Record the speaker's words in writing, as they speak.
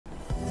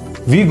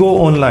We go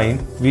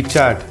online, we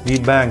chat, we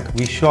bank,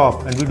 we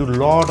shop, and we do a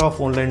lot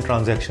of online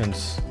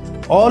transactions.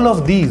 All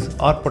of these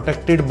are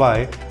protected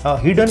by a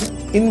hidden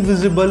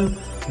invisible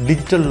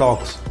digital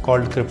locks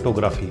called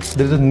cryptography.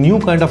 There is a new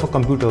kind of a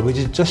computer which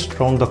is just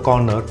around the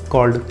corner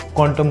called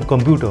quantum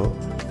computer,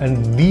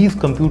 and these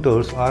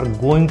computers are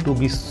going to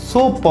be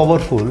so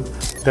powerful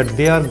that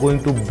they are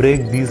going to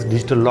break these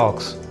digital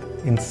locks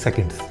in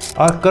seconds.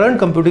 Our current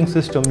computing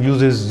system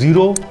uses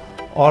 0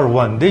 or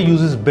 1. They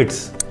uses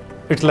bits.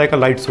 It's like a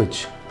light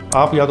switch.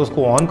 आप या तो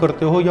उसको on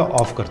करते हो या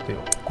off करते हो.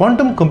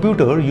 Quantum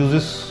computer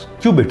uses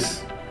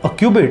qubits. A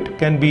qubit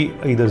can be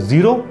either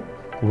 0,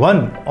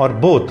 1 or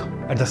both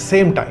at the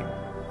same time.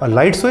 A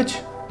light switch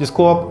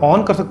जिसको आप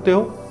on कर सकते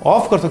हो,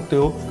 off कर सकते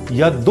हो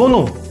या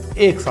दोनों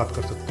एक साथ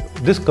कर सकते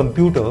हो. This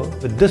computer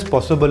with this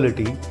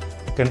possibility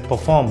can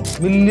perform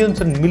millions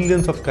and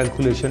millions of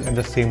calculations at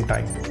the same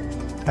time,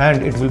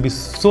 and it will be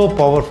so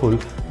powerful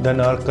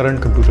than our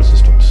current computer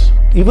systems.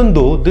 Even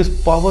though this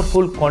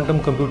powerful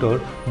quantum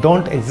computer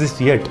don't exist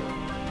yet,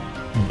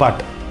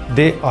 but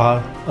they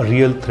are a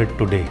real threat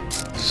today.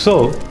 So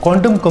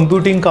quantum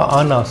computing का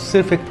आना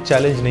सिर्फ एक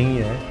challenge नहीं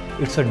है,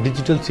 it's a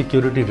digital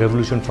security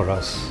revolution for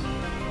us,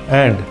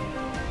 and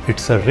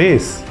it's a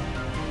race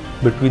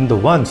between the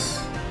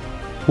ones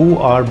who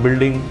are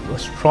building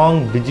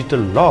strong digital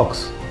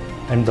locks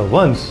and the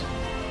ones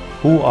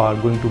who are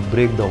going to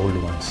break the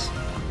old ones.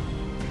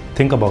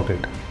 Think about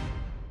it.